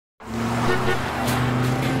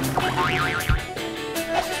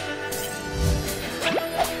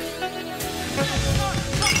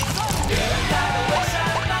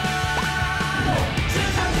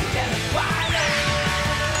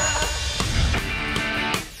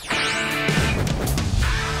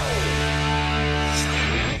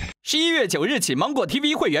11月9日起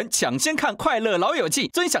，MangoTV 会员抢先看《快乐老友记》，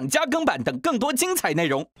尊享加更版等更多精彩内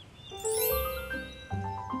容。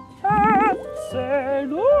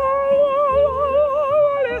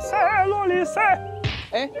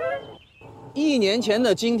哎，1年前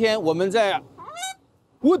的今天，我们在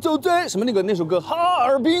我走在什么那首歌哈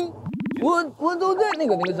尔滨，我走在那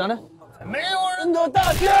个啥呢？没有人的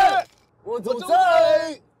大街，我走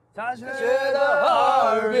在下雪的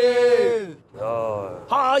哈尔滨，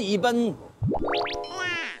哈一奔。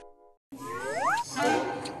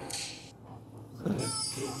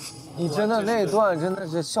你真的那段真的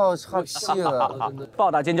是笑岔气了，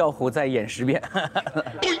暴打尖叫虎再演10遍。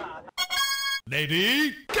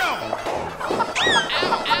Lady go！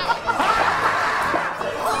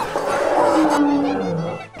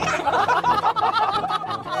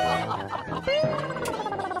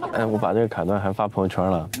 哎，我把这个卡段还发朋友圈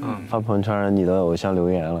了，发朋友圈你的偶像留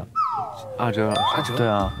言了。阿哲，对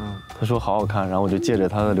啊，他说好好看，然后我就借着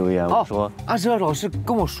他的留言，我说阿哲老师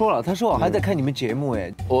跟我说了，他说我还在看你们节目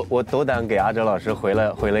哎，我斗胆给阿哲老师回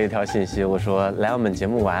了一条信息，我说来我们节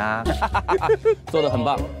目玩啊，做得很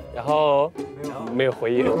棒，然后没有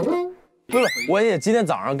回应。不是，我也今天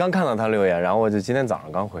早上刚看到他留言，然后我就今天早上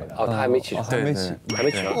刚回的。哦，他还没起床，还没起，还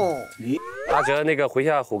没起床。阿哲，那个回一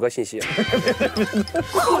下虎哥信息。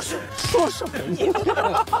说什么你？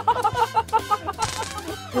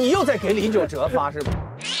你又在给李玖哲发是吧？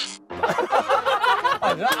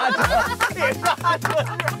阿哲，也是阿哲。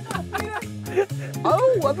哦，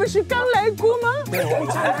我不是刚来过吗？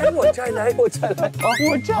我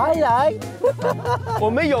再来。我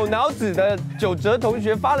们有脑子的玖哲同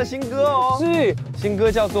学发了新歌哦，是新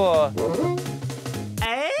歌叫做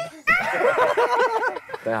哎，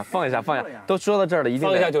等一下放一下，都说到这儿了，一定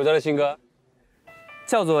放一下玖哲的新歌，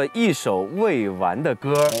叫做一首未完的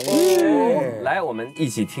歌。来，我们一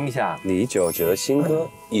起听一下李玖哲新歌，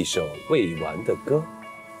一首未完的歌。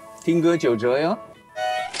听歌玖哲哟。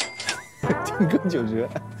听歌玖哲。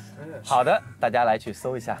好的，大家来去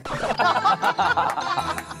搜一下。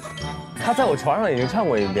他在我床上已经唱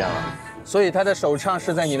过1遍了，所以他的首唱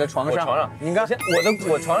是在你的床上。床上，你看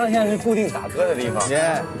我床上现在是固定打歌的地方。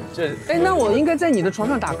耶，哎，那我应该在你的床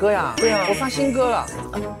上打歌呀？对啊，我发新歌了。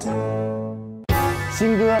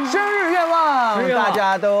新歌生日愿望，大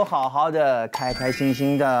家都好好的，开开心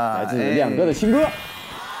心的。来自亮哥的新歌。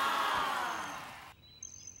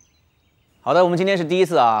好的，我们今天是第一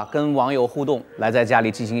次啊，跟网友互动，来在家里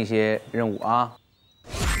进行一些任务啊。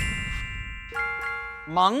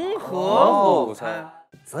盲盒午餐，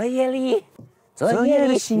昨夜里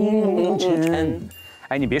星辰。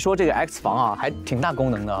哎，你别说这个 X 房啊，还挺大功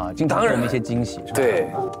能的啊，经常给我们一些惊喜。对，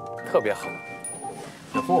特别好。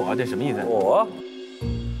嚯，这什么意思？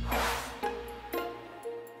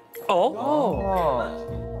哦，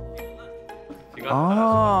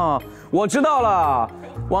我知道了，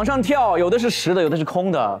往上跳，有的是实的，有的是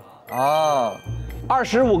空的。哦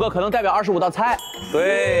，25个可能代表25道菜。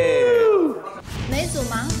对。每组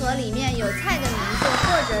盲盒里面有菜的名字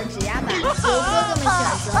或者指压板，由哥哥们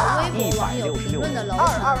选择微博网友评论的楼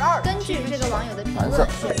层，根据这个网友的评论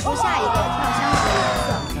选出下一个跳箱子的颜色。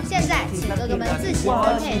现在，请哥哥们自行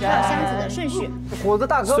分配跳箱子的顺序。虎子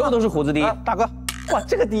大哥，所有都是虎子第一，大哥。哇，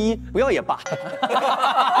这个第一不要也罢。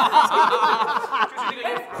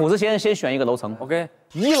虎子先选一个楼层 ，OK，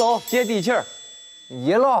 1楼接地气儿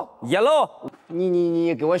1楼，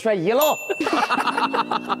你给我选1楼，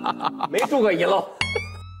没住过1楼。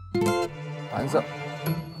蓝色，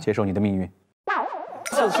接受你的命运。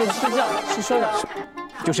是这样，是这样，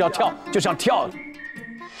就是要跳，就是要跳。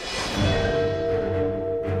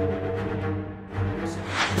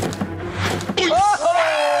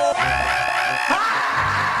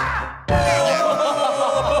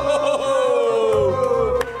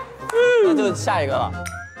那就下一个了。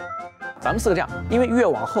咱们4个这样，因为越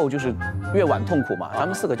往后就是越晚痛苦嘛，咱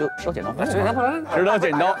们4个就手剪刀布。石头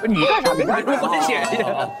剪刀，你干啥？跟你没关系。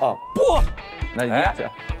哦，不，那你俩先，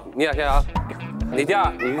你俩先啊，你第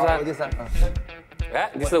2，你第3，我第3，哎，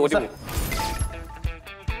第4，我第5。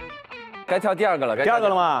该跳第2个了，第2个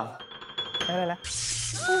了吗？来，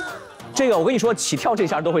这个我跟你说，起跳这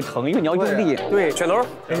下都会疼，因为你要用力。对，选楼。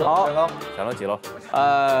好，选楼几楼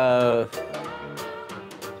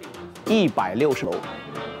？160楼。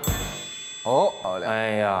哦，好嘞。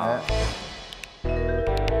哎呀，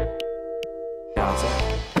谢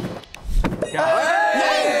谢。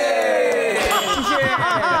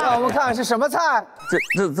让我们看是什么菜？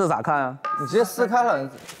这咋看啊？你直接撕开了。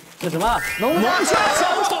这什么？龙虾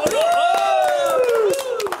小炒肉。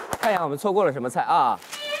看一下我们错过了什么菜啊？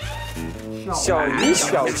小鱼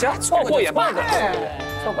小虾，错过也罢。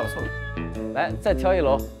错过了。来，再挑1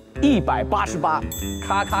楼。188，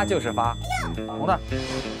咔咔就是发。红的。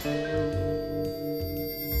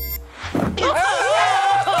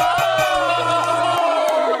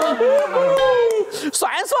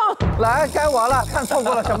爽爽！来，该我了，看错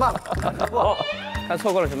过了什么？哦，看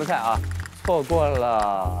错过了什么菜啊？错过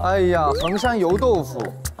了。哎呀，衡山油豆腐。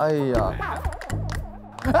哎呀。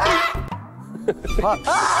好，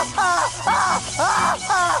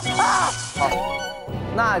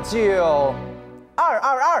那就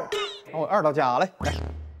222。我2到家来。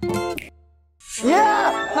耶！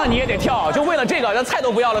那你也得跳，就为了这个，连菜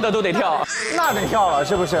都不要了，那都得跳。那得跳了，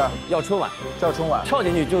是不是？要春晚，叫春晚，跳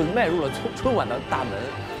进去就迈入了春晚的大门，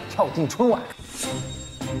跳进春晚。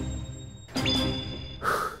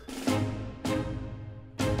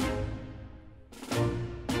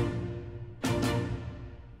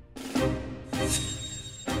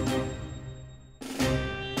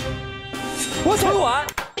我春晚。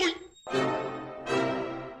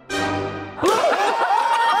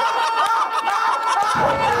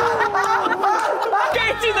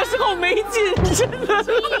该进的时候没进，真的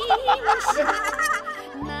是。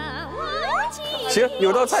行，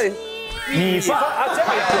有道菜，米饭啊，这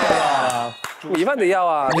个要米饭得要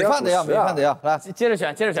啊，米饭得要，米饭得要。来，接着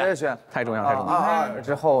选，接着选，接着选。太重要，太重要。2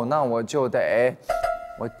之后，那我就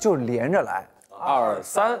连着来。2、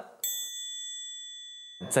3，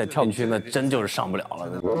再跳进去那真就是上不了了。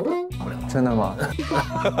真的吗？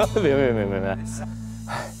没。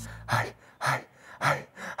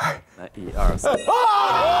来1、2、3。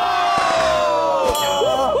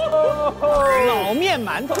老面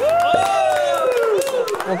馒头。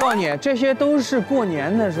我告诉你，这些都是过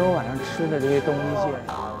年的时候晚上吃的这些东西。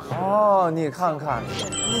哦，你看看，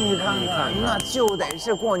那就得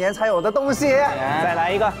是过年才有的东西。再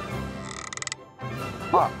来一个。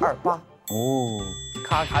228。哦，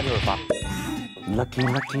咔咔就是发。Lucky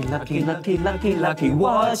lucky lucky lucky lucky lucky，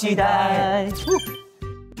 我期待。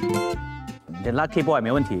你的 Lucky Boy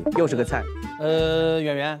没问题，又是个菜。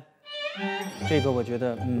圆圆，这个我觉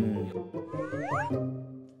得，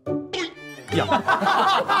呀，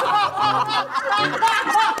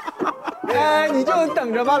哎，你就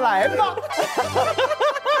等着吧，来吧。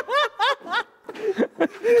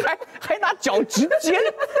还拿脚直接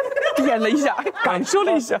点了一下，感受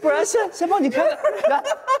了一下，不然先帮你开个，来，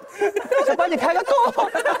先帮你开个洞。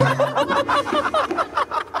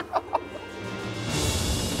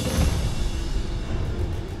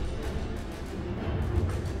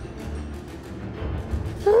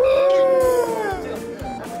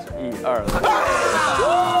1、2、3。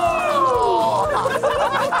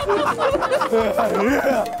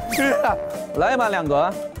来吧，两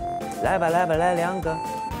个。来吧，来2个。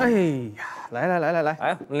哎呀，来，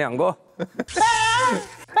哎，2个。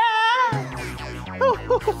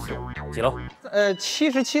几楼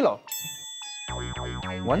？77楼。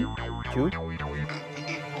1、2。1、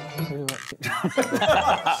2、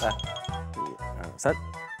3。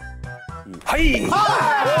嘿！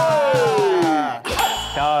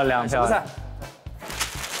漂亮漂亮。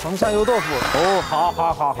衡山油豆腐。哦，好。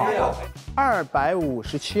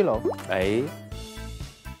 257楼。哎，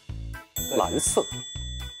蓝色。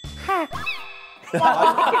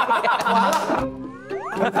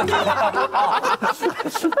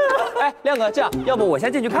哎，亮哥，这样，要不我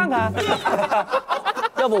先进去看看？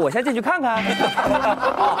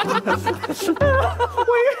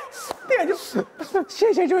店就，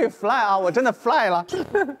谢谢这位 fly 啊，我真的 fly 了。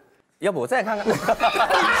要不我再看看？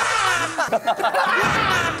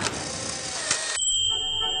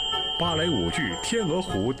芭蕾舞剧《天鹅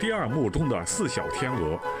湖》第2幕中的4小天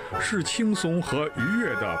鹅，是轻松和愉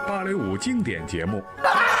悦的芭蕾舞经典节目。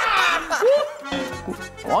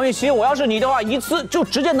王雨琦，我要是你的话，一次就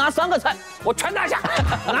直接拿3个菜，我全拿下，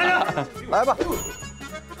拿着。来吧。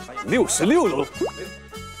66楼。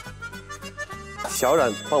小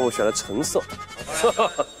冉帮我选了橙色，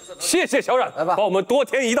谢谢小冉，帮我们多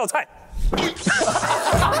添一道菜。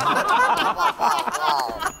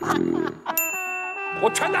我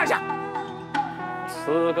全拿下。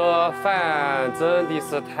吃个饭真的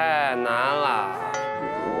是太难了，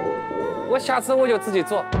我下次我就自己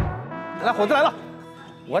做。来，火子来了，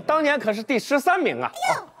我当年可是第13名啊！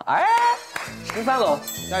哎，13楼，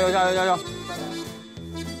加油！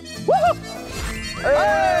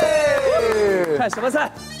哎，看什么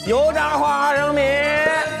菜？油炸花生米。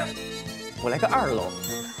我来个2楼。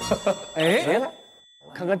哎，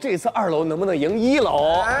看看这次2楼能不能赢1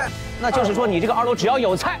楼？那就是说，你这个2楼只要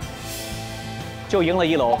有菜，就赢了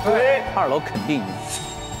1楼。对，2楼肯定赢，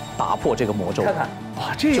打破这个魔咒。看看，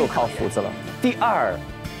哇，这就靠斧子了。第2，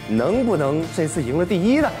能不能这次赢了第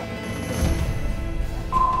1呢？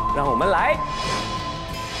让我们来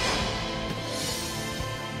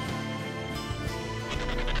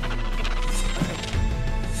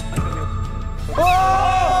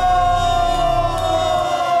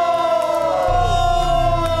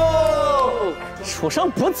楚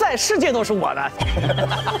生不在，世界都是我的。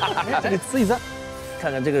这里吃一次，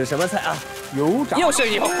看看这个是什么菜啊？油炸，又是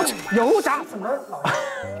油炸，怎么？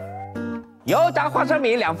油炸花生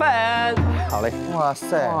米2份。好嘞。哇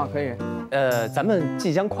塞，哇，可以。咱们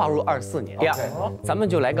即将跨入24年呀，咱们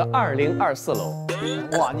就来个2024楼。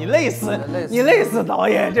哇，你累死导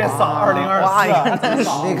演，这扫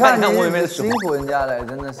2024。你看你辛苦人家了，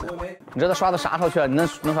真的是。你知道他刷到啥时候去啊？你能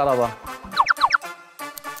刷到不？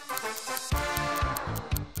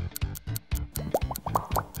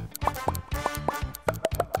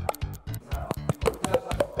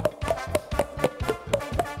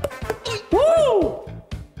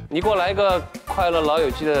你给我来一个《快乐老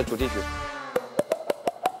友记》的主题曲。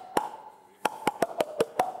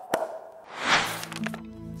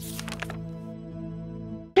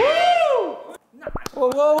我。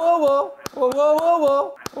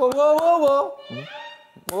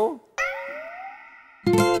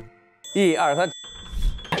1、2、3。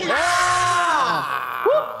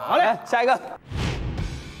好嘞，下一个。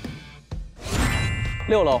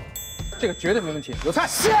6楼，这个绝对没问题，有菜。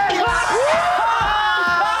下一个。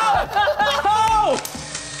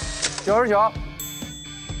99。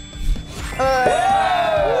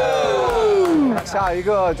下一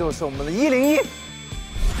个就是我们的101。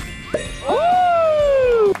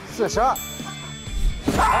42。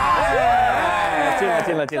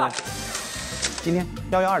进了。今天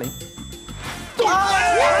1120。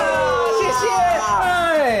谢谢。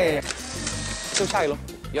哎，就下一楼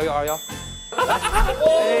1121。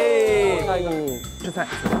吃菜。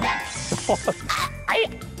哎呀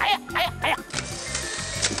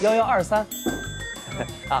！1123。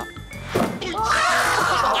啊。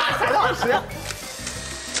踩到10。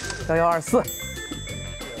1124。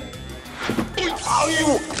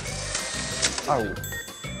25。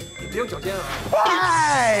你不用脚尖啊。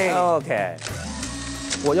哎 OK。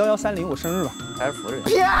我1130，我生日吧。还是福人。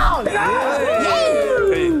漂亮。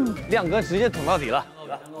可以。亮哥直接捅到底了。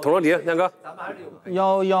捅到底，亮哥。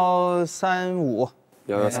1135。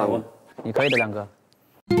1135。你可以的，亮哥。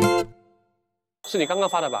是你刚刚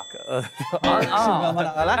发的吧？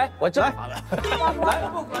来，我这发的。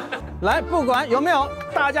来，不管有没有，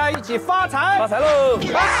大家一起发财！发财喽！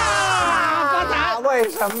发财！为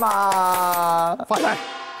什么？发财！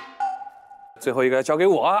最后一个交给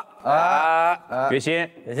我决心，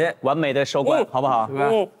完美的收官，好不好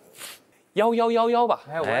？1111吧。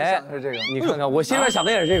哎，我也想的是这个。你看看，我心里面想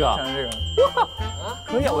的也是这个。想的这个。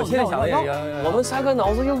可以啊，我现在想的也是。我们3个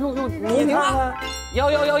脑子又，你看看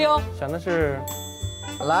，1111，想的是，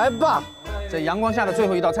来吧，这阳光下的最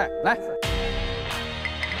后一道菜，来，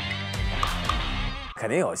肯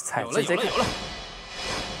定有菜，有了，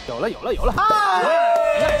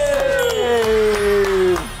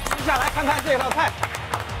接下来看看这道菜，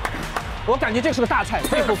我感觉这是个大菜，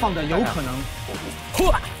最后放的有可能，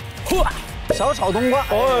小炒冬瓜。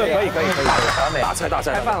哦，可以，大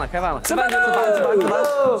菜，开饭了，吃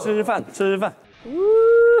饭，吃饭。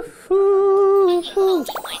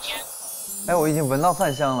哎，我已经闻到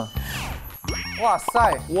饭香了。哇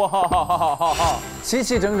塞，哇，齐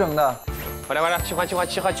齐整整的。快点，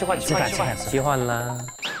切换啦！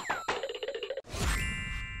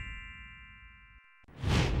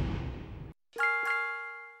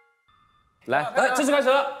来，这次开始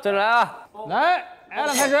了，这来啊，来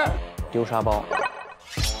，Alan 开始，丢沙包。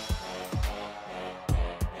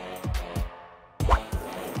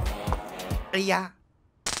哎呀，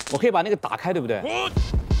我可以把那个打开，对不对？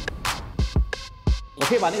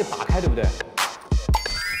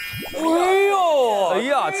哎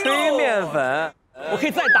呀，吹面粉，我可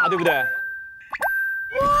以再打，对不对？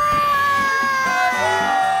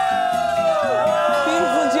钉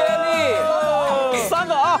子接力，3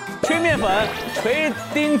个啊！吹面粉、锤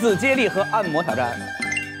钉子接力和按摩挑战。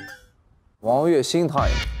王月心态。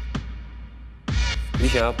你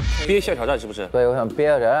想憋笑挑战是不是？对，我想憋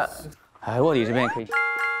笑挑战。哎，卧底这边也可以。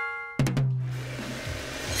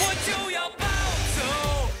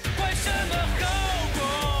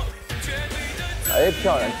哎，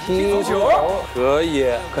漂亮，踢球，可以，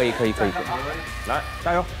来，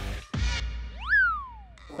加油！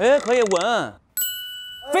哎，可以稳，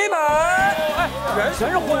飞板，哎，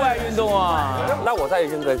全是户外运动啊！那我再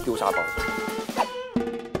扔个丢沙包。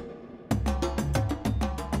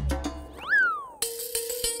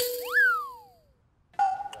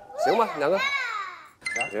行吧，2个。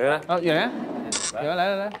演员啊，演员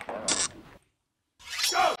来。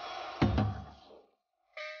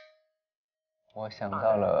我想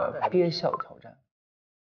到了憋笑挑战。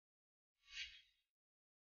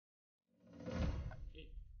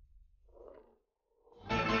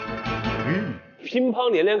乒乓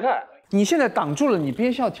连连看，你现在挡住了你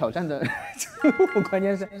憋笑挑战的，关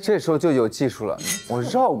键是这时候就有技术了，我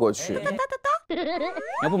绕过去。你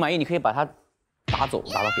要不满意，你可以把它打走，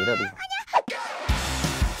打到别的地方。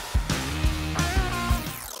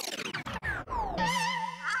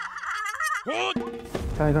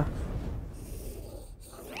下一个。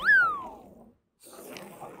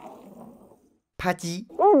啪叽！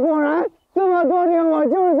我果然这么多年，我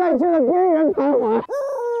就是在这个边缘徘徊。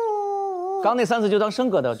刚那3次就当生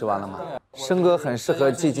哥的就完了吗？生哥很适合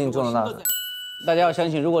寂静中的呐喊。大家要相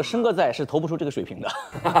信，如果生哥在，是投不出这个水平的。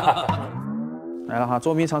来了哈，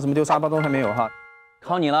捉迷藏什么丢沙包都还没有哈，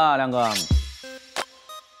靠你了，亮哥。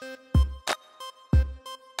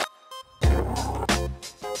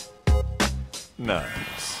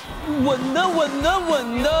稳的，稳的，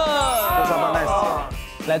稳的。丢沙包 nice。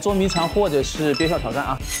来捉迷藏或者是憋笑挑战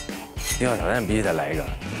啊！憋笑挑战必须得来一个。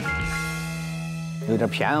有点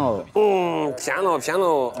偏哦。偏了，偏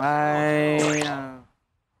了。哎呀，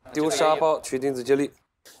丢沙包，确定自己力。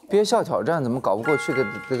憋笑挑战怎么搞不过去？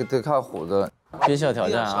得靠虎子。憋笑挑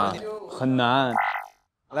战啊，很难。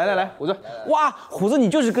来，虎子。哇，虎子你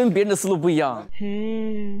就是跟别人的思路不一样。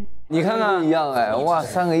你看看一样哎，哇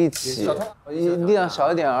，3个一起，力量小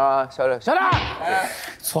一点啊，小点。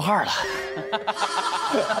错号了。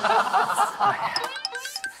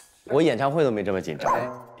我演唱会都没这么紧张。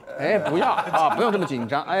哎，不要啊，不用这么紧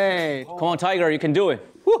张。哎 ，Come on Tiger, you can do it。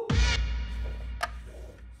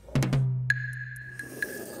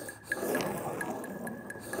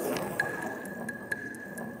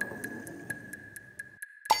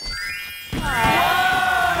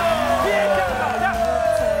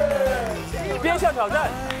憋笑挑战，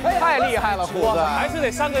太厉害了，虎子，还是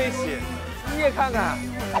得3个一起。你也看看，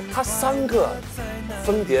他3个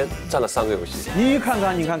分别占了3个游戏。你看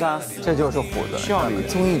看，这就是虎子，效率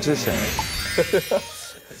综艺之神。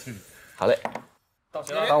好嘞，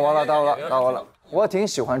到我了。我挺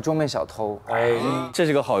喜欢桌面小偷。哎，这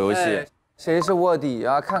是个好游戏。谁是卧底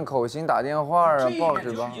啊？看口型打电话啊，报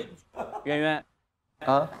纸吧。圆圆，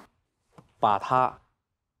啊，把它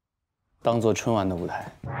当做春晚的舞台，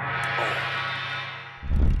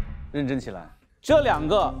认真起来。这2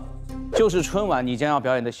个就是春晚你将要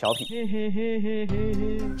表演的小品。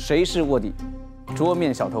谁是卧底？桌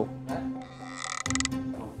面小偷。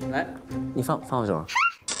来，你放我手上。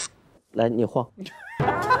来，你晃。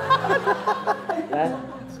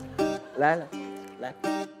来，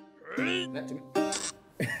这边。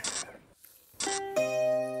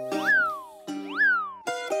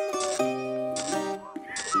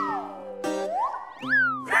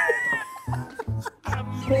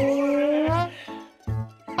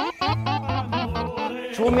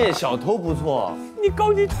桌面小偷不错。你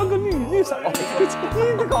高级穿个绿色。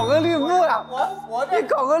你搞个绿布呀？你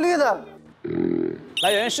搞个绿的。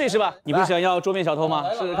来，圆圆试一试吧。你不是想要桌面小偷吗？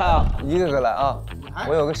试试看啊。一个个来啊！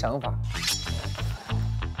我有个想法。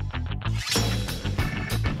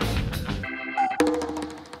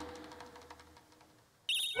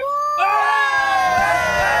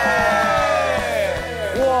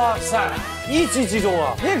哇塞，一击即中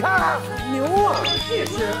啊！你看，牛啊！这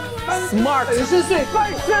是 smart， 粉丝最翻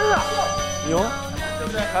身了，牛，对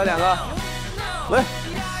不对？还有2个，喂，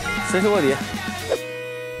谁是卧底？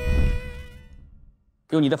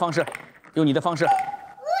用你的方式。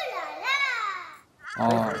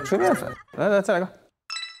哦，吹面粉。来，再来个。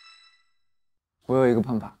我有一个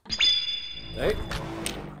办法。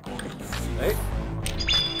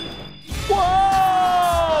哇，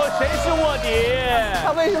谁是卧底？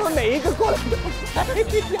他为什么每一个过来都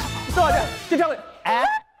多少钱？就这样，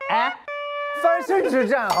翻身之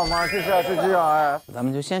战好吗？是这样哎。咱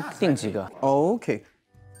们就先定几个。 OK，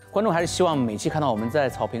 观众还是希望每期看到我们在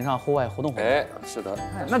草坪上户外活动。哎，是的，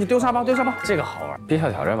那就丢沙包，这个好玩。憋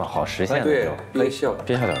笑挑战嘛，好实现的。对，憋笑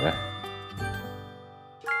挑战。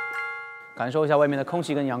感受一下外面的空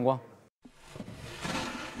气跟阳光。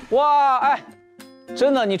哇，哎，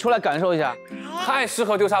真的，你出来感受一下，太适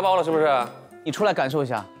合丢沙包了，是不是？你出来感受一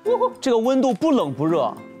下，这个温度不冷不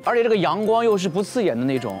热，而且这个阳光又是不刺眼的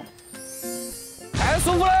那种，太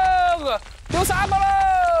舒服了，丢沙包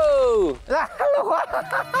喽！来了，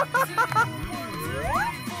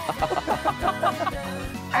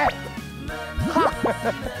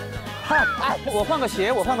我换个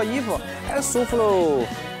鞋，我换个衣服，太舒服喽！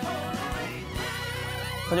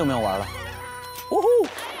很久没有玩了。呜呼！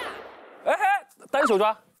哎，单手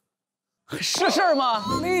抓，是事儿吗？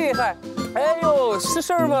厉害！哎呦，是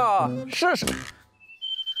事儿吗？是。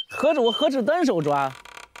何止单手抓？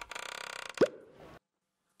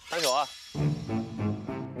单手啊！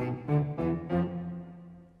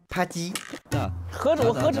啪叽，何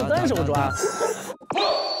止单手抓？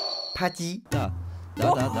啪叽，哎，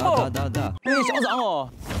嚣张哦！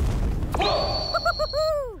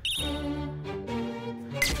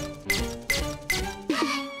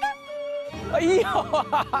哎呦，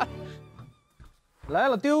来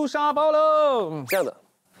了，丢沙包喽！这样的，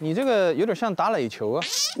你这个有点像打垒球啊。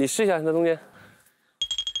你试一下，在中间。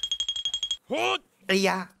哎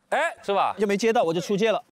呀，哎，是吧？就没接到，我就出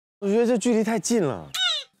界了。我觉得这距离太近了。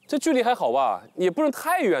这距离还好吧，也不能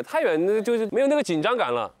太远，太远那就是没有那个紧张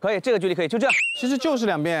感了。可以，这个距离可以，就这样。其实就是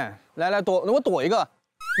2边，来躲，我躲一个，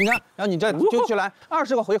你看，然后你再就来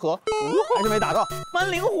20个回合，还是没打到，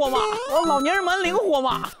蛮灵活嘛，我老年人蛮灵活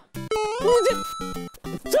嘛。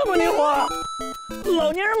你这么灵活，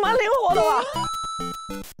老年人蛮灵活的吧？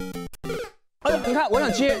哎呦，你看我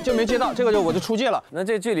想接就没接到，这个我就出界了。那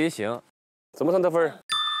这距离行，怎么算得分？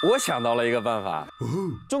我想到了一个办法，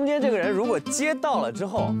中间这个人如果接到了之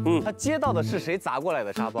后，他接到的是谁砸过来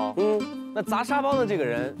的沙包，那砸沙包的这个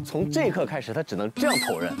人从这一刻开始，他只能这样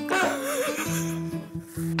投人。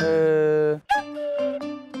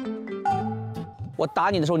我打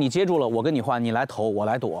你的时候你接住了，我跟你换，你来投，我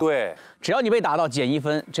来躲。对，只要你被打到减1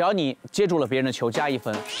分，只要你接住了别人的球加1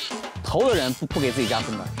分，投的人不给自己加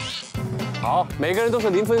分的。好，每个人都是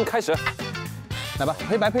0分开始，来吧，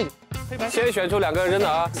黑白配。先选出2个人扔的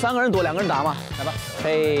啊，3个人躲，2个人打嘛，来吧，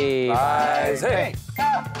黑白配。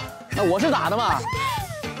那我是打的嘛，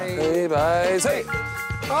黑白配。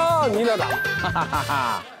啊，你俩打，哈哈哈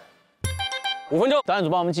哈。5分钟，导演组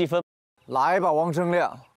帮我们计分。来吧，王铮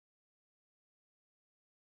亮。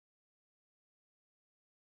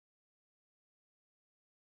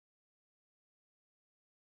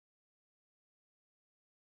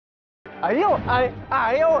哎呦，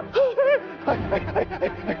哎呦，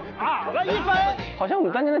好了1分，好像我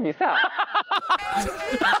们当年的比赛啊。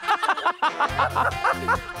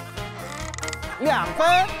 2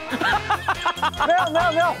分，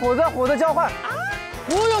没有，虎子交换，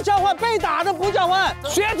不用交换，被打的不交换，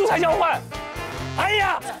学徒才交换。哎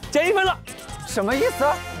呀，减1分了，什么意思？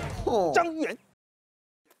张远，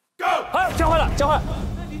好，交换了，交换，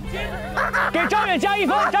给张远加1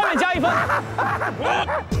分，张远加1分。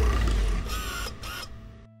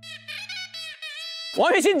王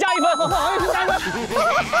栎鑫加1分，王栎鑫加1分。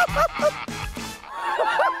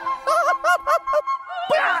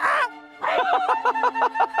不要！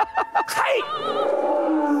嘿，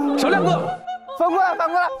小亮哥，反过来，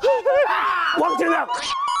王铮亮，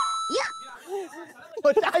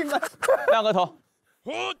我加1分，亮哥投。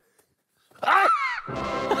哎，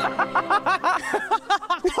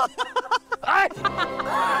哎，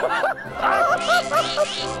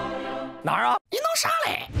哪儿啊？你弄啥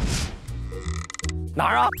嘞？哪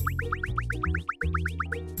儿啊？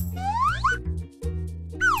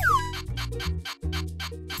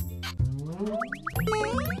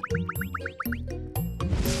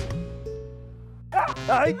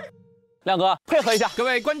哎，亮哥，配合一下。各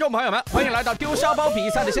位观众朋友们，欢迎来到丢沙包比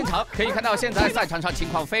赛的现场。可以看到，现在赛场上情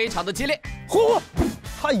况非常的激烈。呼，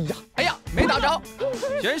哎呀，没打着，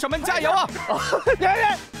选手们加油啊！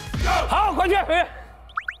圆，好，快去，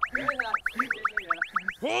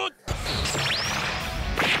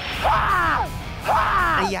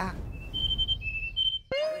哎呀，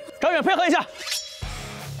张远配合一下。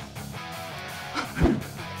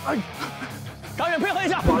哎，张远配合一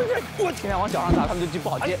下。我天，往脚上打，他们就不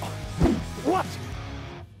好接。我，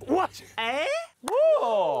哎，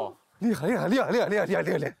哦，厉害！嘿，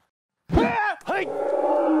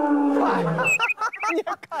你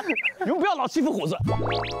看，你们不要老欺负虎子，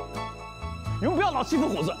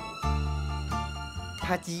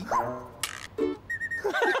啪叽。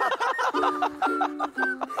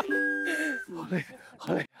好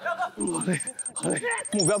嘞，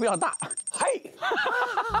目标比较大。嘿，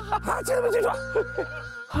啊，记住没记住？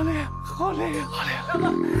好嘞，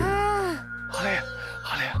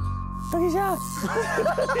等一下，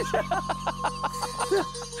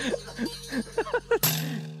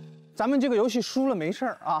咱们这个游戏输了没事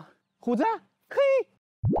儿啊，虎子，嘿，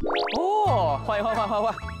哦，换，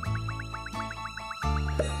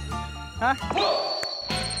哎，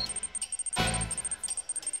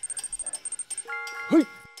嘿，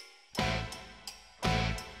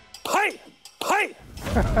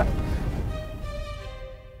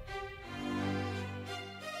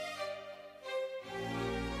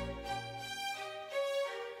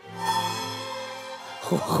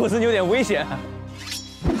虎子你有点危险。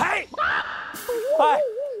嘿，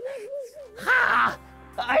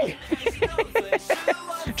哎，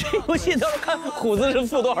这游戏都要看虎子是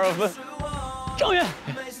负多少分。张远，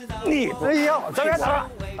你，哎呦，张远打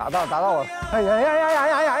到我，哎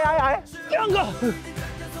呀，亮哥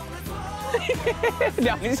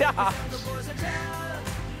，2下。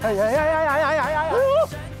哎呀呀呀呀呀呀呀！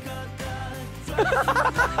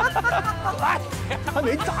还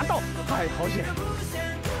没砸到，太好险！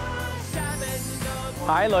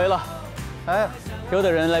太累了，哎，有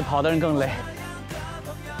的人累，跑的人更累。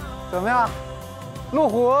怎么样？路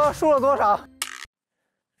虎输了多少？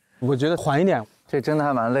我觉得缓一点，这真的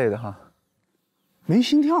还蛮累的哈。没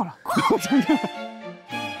心跳了。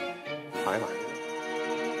哎呀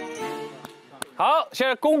妈！好，现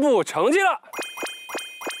在公布成绩了。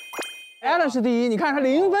Allen 是第一，你看他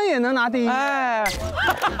0分也能拿第一。哎，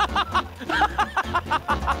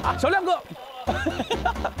小亮哥，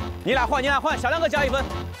你俩换，小亮哥加1分，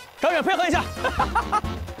张远配合一下，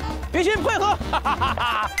必须配合。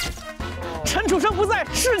陈楚生不在，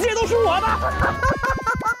世界都是我的。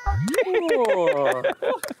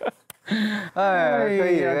哎，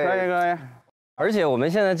可以。而且我们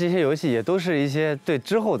现在这些游戏也都是一些对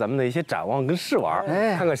之后咱们的一些展望跟试玩，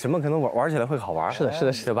看看什么可能玩起来会好玩。是的，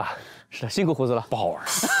对吧？是的，辛苦胡子了，不好玩。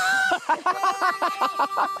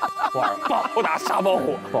暴打沙包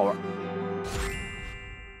虎，不好玩。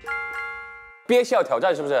憋笑挑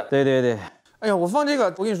战是不是？对。哎呀，我放这个，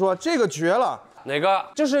我跟你说，这个绝了。哪个？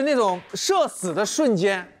就是那种社死的瞬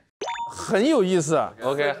间，很有意思。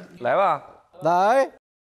OK， 来吧。来，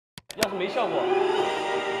要是没效果，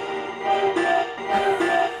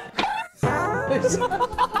可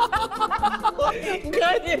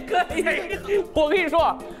以。我跟你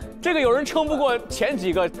说，这个有人撑不过前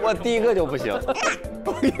几个，我第一个就不行。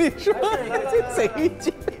我跟你说，这贼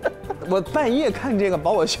贱。我半夜看这个，把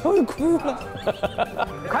我笑哭了。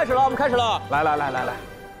开始了，我们开始了。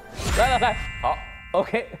来，好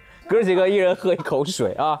 ，OK， 哥几个一人喝一口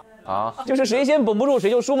水啊。好，就是谁先绷不住谁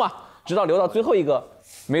就输嘛，直到留到最后一个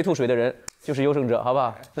没吐水的人就是优胜者，好不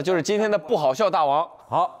好？那就是今天的不好笑大王。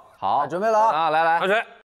好，准备了啊！来，喝水，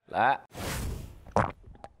来。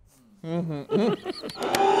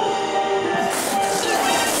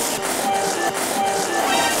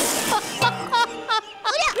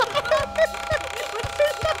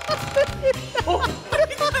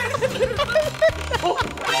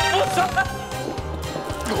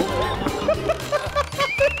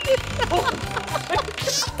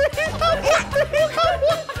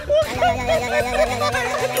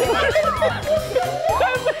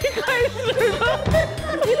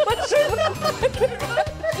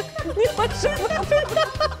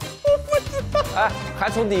哎，还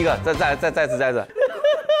从第一个，再次。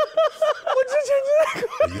我之前就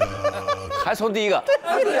还从第一个。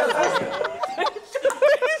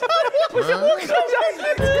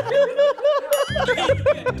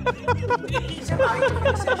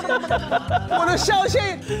我的相信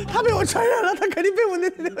他被我传染了，他肯定被我那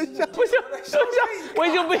疗效。不行，我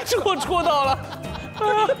已经被戳到了。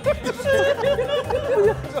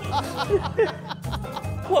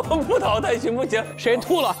我们不淘汰行不行？谁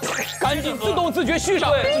吐了，赶紧自动自觉续上。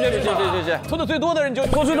对，吐的最多的人就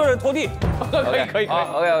拖最多人拖地。可以。好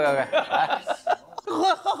 ，OK， 来，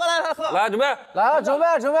喝，来，准备，来了，准备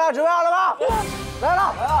好了吗？来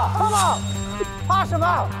了，喝吧，怕什么？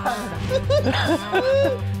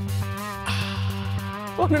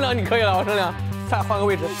王铮亮，你可以了，王铮亮，再换个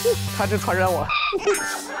位置，他只传染我。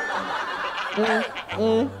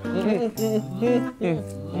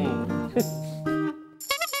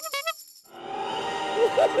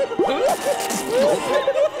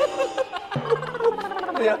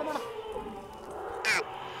哎呀！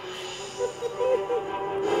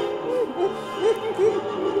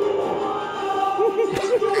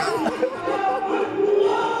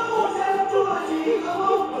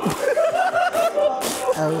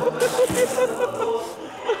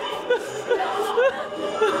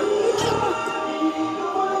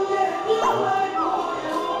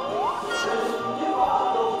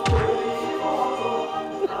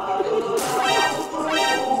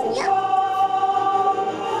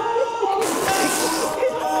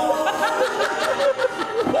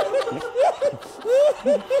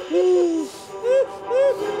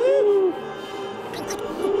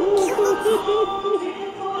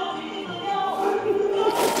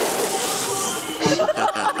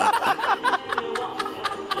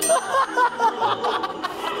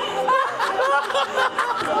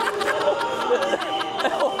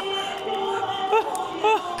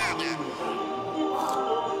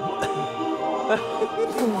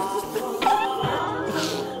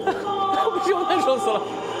不行，我难受死了。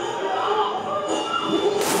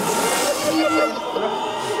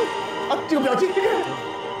啊，这个表情。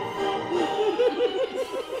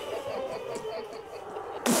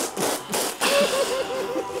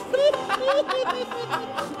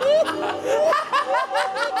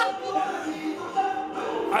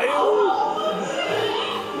哎呦！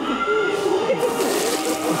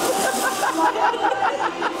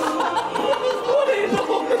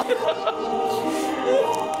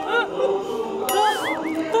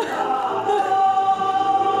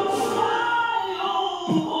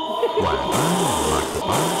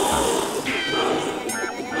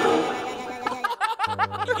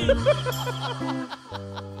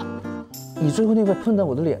你最后那个碰到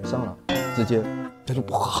我的脸上了，直接他就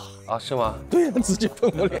啪啊，是吗？对呀，直接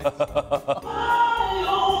碰我脸。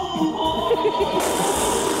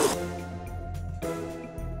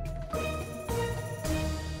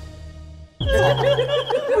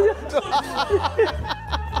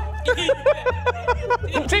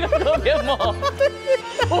这个特别猛。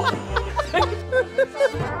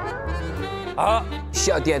啊，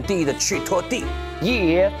小点地的去拖地，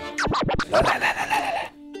耶！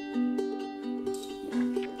来，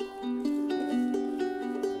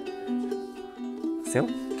行，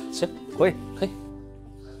可以。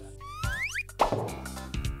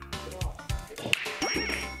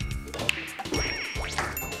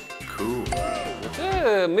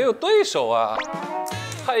这没有对手啊，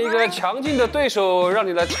派一个强劲的对手让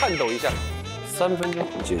你来颤抖一下，3分钟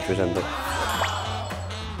解决战斗。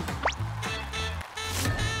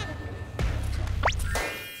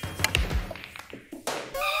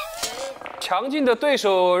强劲的对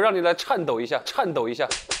手让你来颤抖一下，颤抖一下。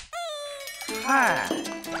嗨，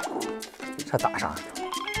这打上。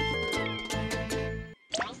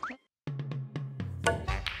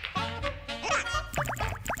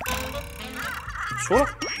输了，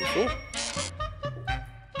你输了。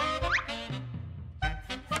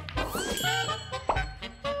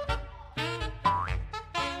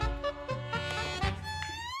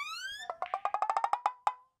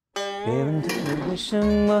别问太多为什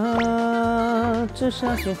么，至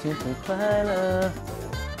少今天很快乐。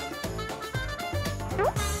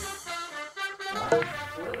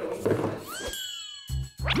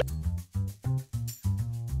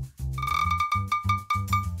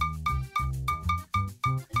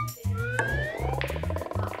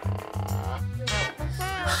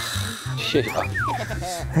谢谢啊。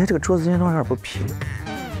哎，这个桌子今天有点不平。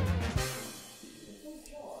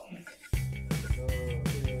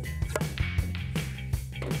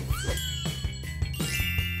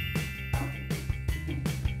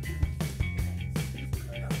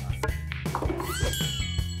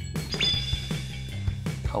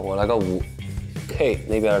看我来个5K，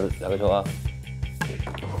 那边来个球啊。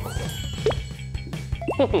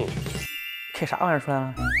哼哼， K 啥玩意儿出来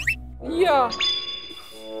了？呀，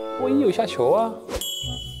我也有下球啊。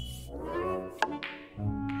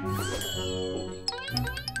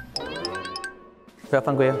不要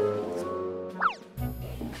犯规啊！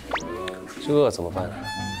这怎么办呢？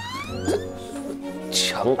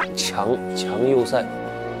强右塞。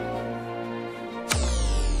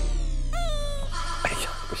哎呀，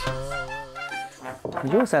不行！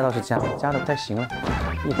你右塞倒是加的不太行了，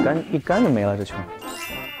一杆就没了这球。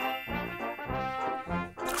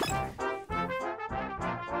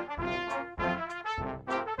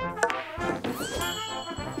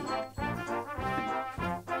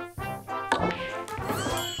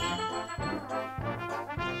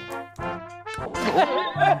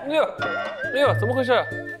哎呦，怎么回事？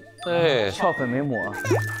哎，翘粉没抹，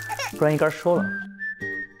不然一杆收了。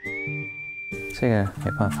这个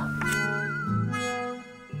没办法。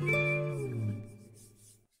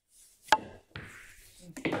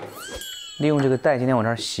利用这个带今天往这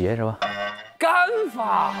儿斜是吧？干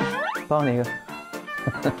法，放哪个？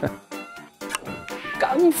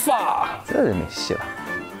干法，这就没戏了。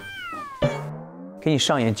给你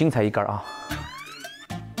上演精彩一杆啊！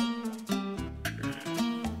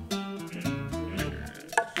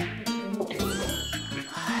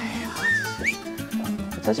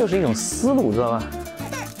这就是一种思路，知道吧？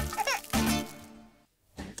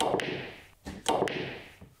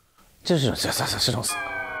这是这种思路。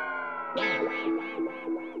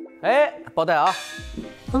哎，包带啊！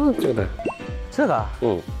这个带，这个，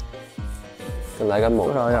再来杆猛，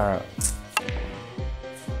多少有点，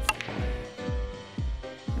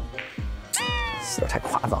有点太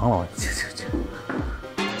夸张了，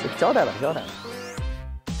这交代了。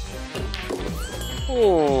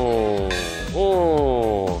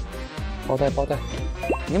包带，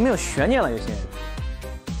你没有悬念了，有些人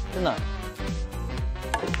真的。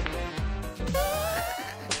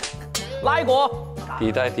拉一股，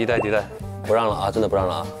底带，不让了啊，真的不让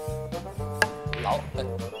了啊。老，哎，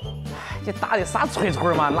这打的啥锤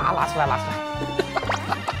嘛，拉出来。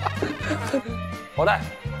包带，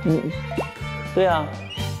对呀，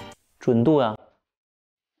准度呀。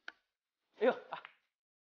哎呦，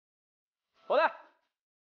包带，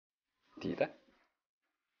底带，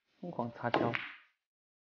疯狂擦胶。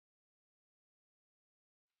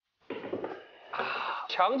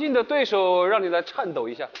强劲的对手让你来颤抖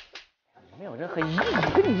一下。没有任何意义，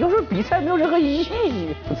跟你就是比赛没有任何意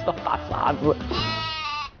义，不知道打啥子。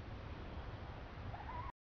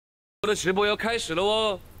我的直播要开始了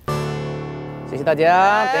哦。谢谢大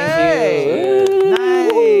家 ，Thank you，nice。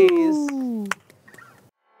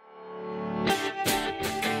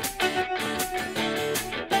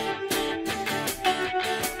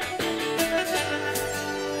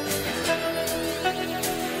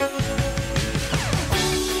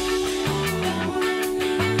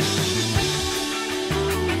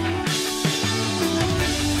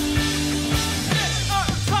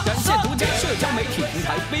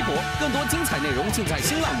微博更多精彩内容尽在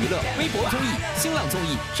新浪娱乐微博综艺、新浪综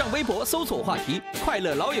艺，上微博搜索话题“快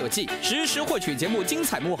乐老友记”，实时获取节目精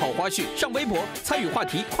彩幕后花絮。上微博参与话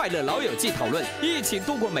题“快乐老友记”讨论，一起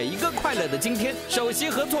度过每一个快乐的今天。首席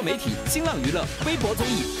合作媒体新浪娱乐微博综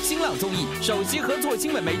艺、新浪综艺，首席合作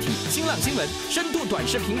新闻媒体新浪新闻，深度短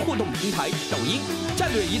视频互动平台抖音，战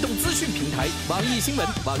略移动资讯平台网易新闻、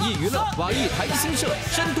网易娱乐、网易台新社，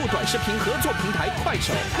深度短视频合作平台快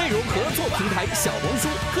手，内容合作平台小红书。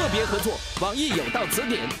个别合作网易有道词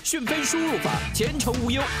典，讯飞输入法，前程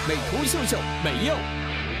无忧，美图秀秀美柚。